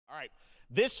right.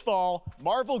 This fall,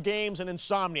 Marvel Games and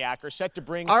Insomniac are set to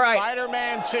bring All right.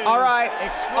 Spider-Man 2 All right.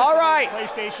 exclusively All right. to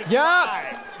PlayStation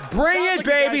Yeah. 5. Bring Sounds it, like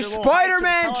baby. you guys are a little hyped.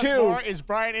 Spider-Man Tell us 2. more is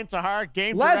Brian Intihar,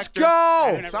 game Let's director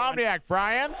go. at Insomniac.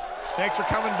 Brian, thanks for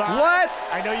coming by.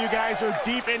 Let's I know you guys are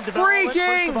deep in development.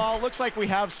 freaking First of all, looks like we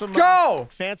have some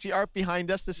fancy art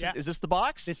behind us. This is this the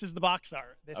box? This is the box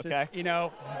art. This okay. is, you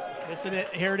know, this is it.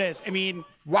 Here it is. I mean,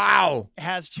 wow. It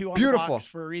has 2 on the box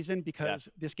for a reason, because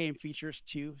this game features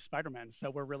 2 Spider-Men,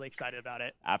 so we're really excited about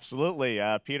it. Absolutely.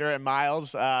 Peter and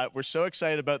Miles, we're so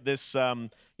excited about this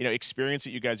you know, experience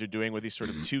that you guys are doing with these sort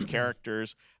of 2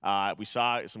 characters. We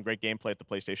saw some great gameplay at the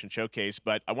PlayStation Showcase,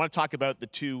 but I want to talk about the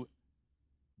 2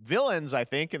 villains, I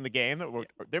think, in the game.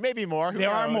 There may be more.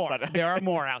 There are more. There are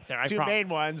more out there, I 2 promise. main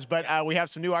ones, but we have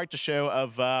some new art to show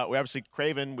of, we obviously,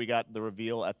 Craven, we got the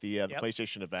reveal at the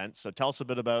PlayStation event. So tell us a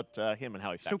bit about him and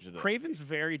how he factors in. So Craven's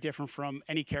very different from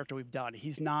any character we've done.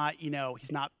 He's not, you know,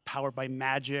 he's not powered by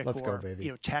magic you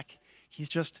know, tech. He's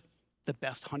just the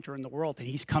best hunter in the world, and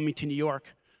he's coming to New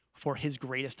York for his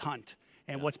greatest hunt.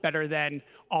 And what's better than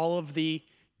all of the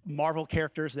Marvel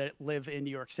characters that live in New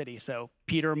York City? So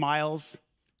Peter, Miles,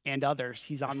 and others,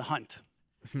 he's on the hunt.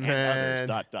 And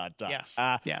others, ... Yes,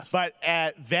 yes. But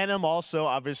Venom also,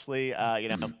 obviously, you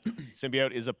know,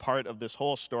 Symbiote is a part of this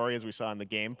whole story, as we saw in the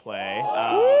gameplay.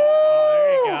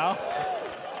 There you go.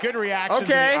 Good reaction to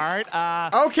the art.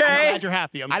 I'm glad you're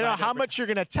happy. I don't know how much you're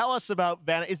going to tell us about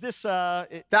Venom. Is this...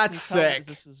 That's sick. Is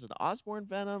this an Osborn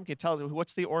Venom? Can you tell us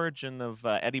what's the origin of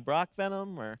Eddie Brock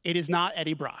Venom? Or? It is not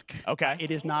Eddie Brock. Okay.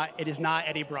 It is not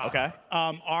Eddie Brock. Okay.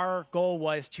 Our goal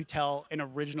was to tell an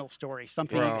original story,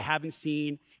 something you haven't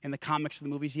seen in the comics or the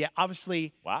movies yet.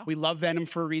 Obviously, we love Venom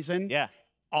for a reason. Yeah.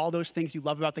 All those things you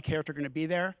love about the character are going to be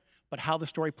there, but how the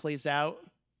story plays out,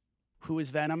 who is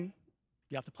Venom,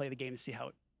 you have to play the game to see how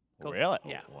it goes. Really?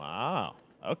 Yeah. Wow.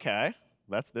 Okay.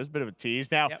 There's a bit of a tease.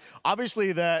 Now,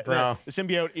 obviously, the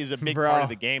symbiote is a big part of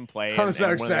the gameplay. I'm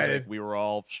so excited. We were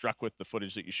all struck with the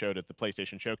footage that you showed at the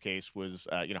PlayStation Showcase. Was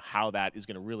you know, how that is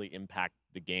going to really impact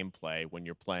the gameplay when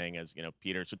you're playing as, you know,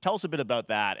 Peter. So tell us a bit about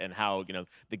that and how, you know,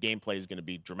 the gameplay is going to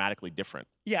be dramatically different.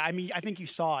 Yeah, I mean, I think you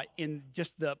saw it in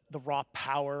just the raw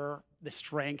power, the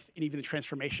strength, and even the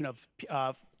transformation of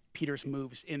Peter's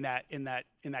moves in that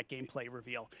gameplay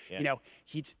reveal. Yeah.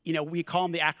 You know, we call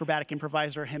him the acrobatic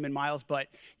improviser, him and Miles, but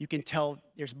you can tell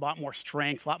there's a lot more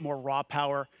strength, a lot more raw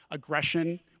power,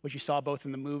 aggression, which you saw both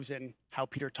in the moves and how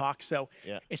Peter talks. So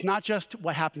it's not just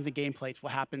what happens in gameplay, it's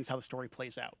what happens, how the story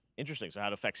plays out. Interesting. So how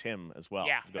it affects him as well.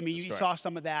 Yeah, I mean, you saw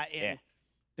some of that, and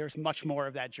there's much more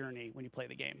of that journey when you play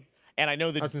the game. And I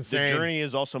know that the journey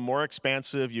is also more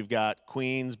expansive. You've got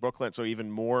Queens, Brooklyn, so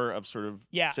even more of sort of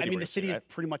I mean, the city is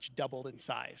pretty much doubled in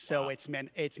size. So it's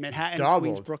Manhattan,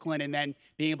 Queens, Brooklyn, and then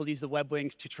being able to use the web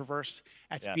wings to traverse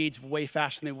at speeds way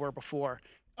faster than they were before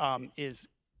is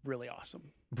really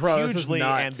awesome. Bro, hugely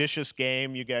ambitious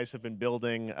game you guys have been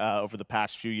building over the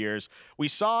past few years. We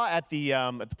saw at the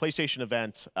PlayStation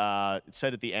event, it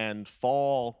said at the end,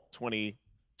 fall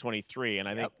 2023, and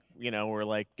I think, you know, we're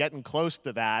like getting close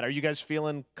to that. Are you guys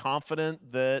feeling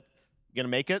confident that you're going to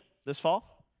make it this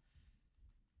fall?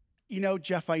 You know,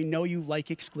 Jeff, I know you like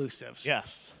exclusives.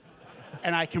 Yes.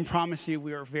 And I can promise you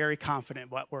we are very confident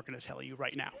what we're going to tell you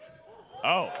right now.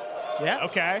 Oh. Yeah.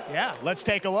 Okay. Yeah. Let's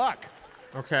take a look.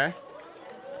 Okay.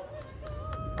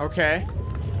 Okay.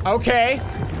 Okay.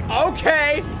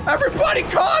 Okay. Everybody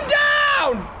calm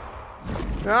down!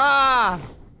 Ah!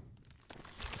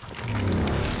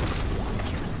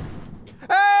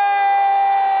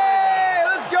 Hey!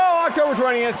 Let's go, October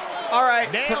 20th. All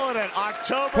right. Nailing it,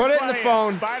 October 20th. Put it in the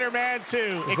phone. Spider-Man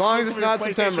 2. As long as it's not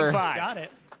September. 5. Got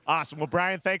it. Awesome. Well,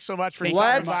 Brian, thanks so much for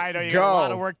stopping by. I know you got a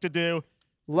lot of work to do.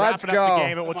 Let's Wrapping up the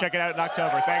game, and we'll check it out in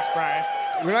October. Thanks, Brian.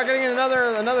 We're not getting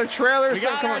another trailer. We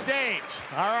got our date.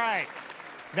 All right.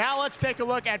 Now let's take a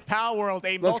look at Pal World,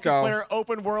 a multiplayer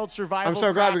open world survival. I'm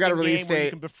so glad we got a release date.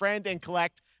 You can befriend and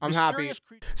collect. I'm happy.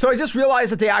 So I just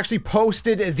realized that they actually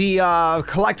posted the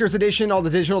collector's edition, all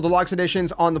the digital deluxe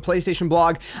editions on the PlayStation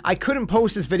blog. I couldn't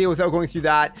post this video without going through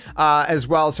that as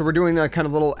well. So we're doing a kind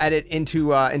of little edit into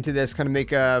this, kind of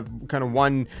make a kind of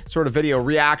one sort of video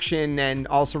reaction and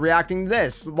also reacting to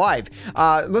this live.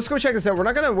 Let's go check this out. We're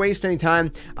not going to waste any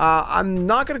time. I'm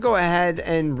not going to go ahead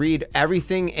and read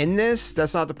everything in this.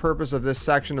 That's not the purpose of this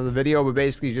section of the video, but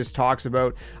basically just talks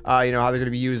about you know, how they're going to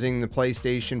be using the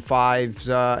PlayStation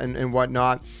 5's and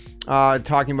whatnot,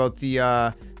 talking about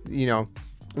the you know,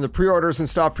 the pre-orders and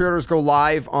stuff. Pre-orders go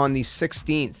live on the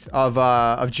 16th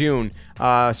of June.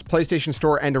 PlayStation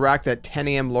Store and Direct at 10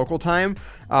 a.m. local time.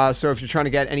 So if you're trying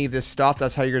to get any of this stuff,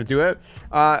 that's how you're gonna do it.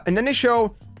 And then they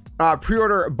show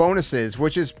pre-order bonuses,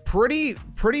 which is pretty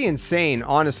insane,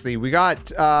 honestly. We got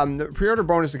the pre-order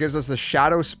bonus that gives us the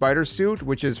Shadow Spider suit,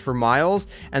 which is for Miles,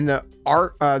 and the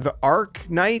Arc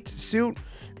Knight suit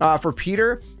for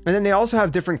Peter. And then they also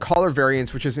have different color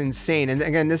variants, which is insane. And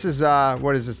again, this is,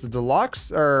 what is this, the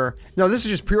deluxe? Or, no, this is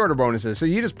just pre-order bonuses. So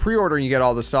you just pre-order and you get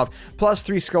all this stuff, plus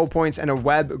 3 skill points and a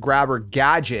web grabber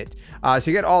gadget. So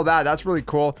you get all that. That's really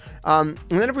cool. And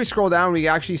then if we scroll down, we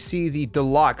actually see the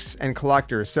deluxe and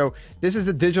collectors. So this is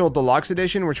the digital deluxe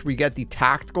edition, which we get the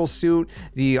tactical suit,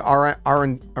 the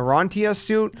Arantia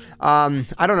suit. I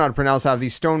don't know how to pronounce that. The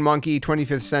Stone Monkey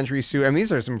 25th Century suit. I mean,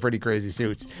 these are some pretty crazy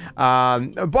suits.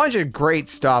 A bunch of great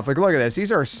stuff. Like, look at this.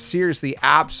 These are seriously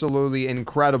absolutely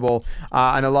incredible,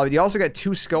 and I love it. You also get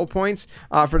 2 skill points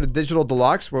for the digital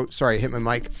deluxe. Whoa, sorry, I hit my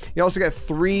mic. You also get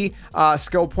 3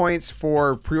 skill points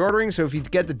for pre-ordering. So if you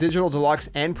get the digital deluxe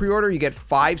and pre-order, you get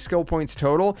 5 skill points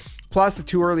total, plus the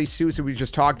 2 early suits that we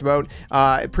just talked about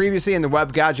previously, and the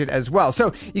web gadget as well.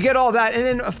 So you get all that. And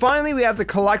then finally, we have the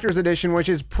collector's edition, which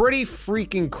is pretty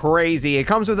freaking crazy. It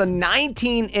comes with a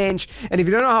 19-inch, and if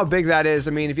you don't know how big that is,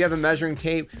 I mean, if you have a measuring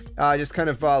tape, just kind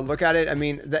of look at it. I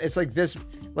mean, it's like this.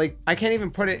 Like, I can't even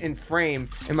put it in frame,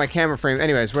 in my camera frame.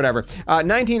 Anyways, whatever.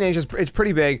 19 inches, it's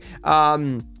pretty big.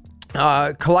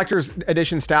 Collector's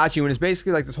edition statue, and it's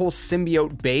basically like this whole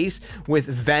symbiote base with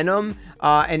Venom,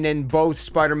 and then both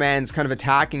Spider-Man's kind of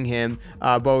attacking him,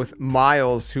 both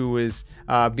Miles, who is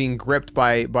being gripped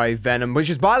by Venom, which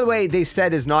is, by the way, they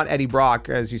said is not Eddie Brock,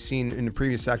 as you've seen in the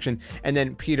previous section, and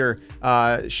then Peter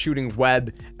shooting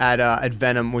web at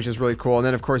Venom, which is really cool. And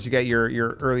then of course you get your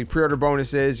early pre-order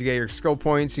bonuses, you get your skill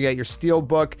points, you get your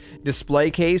Steelbook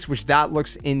display case, which that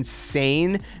looks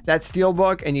insane, that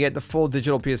Steelbook, and you get the full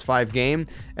digital PS5 game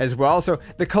as well. So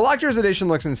the collector's edition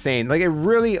looks insane. Like, it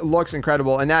really looks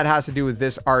incredible, and that has to do with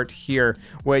this art here,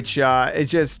 which is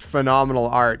just phenomenal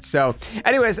art. So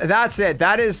anyways, that's it.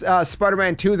 That is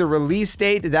Spider-Man 2, the release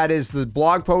date. That is the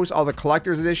blog post, all the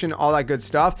collector's edition, all that good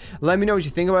stuff. Let me know what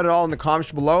you think about it all in the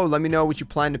comments below. Let me know what you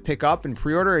plan to pick up and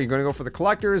pre-order. Are you going to go for the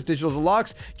collectors, digital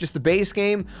deluxe, just the base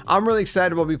game? I'm really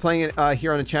excited. We'll be playing it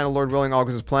here on the channel, Lord willing, all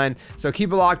goes as planned. So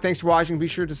keep it locked. Thanks for watching. Be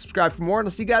sure to subscribe for more, and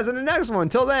I'll see you guys in the next one.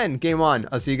 Until then, game on.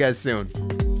 I'll see you guys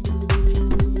soon.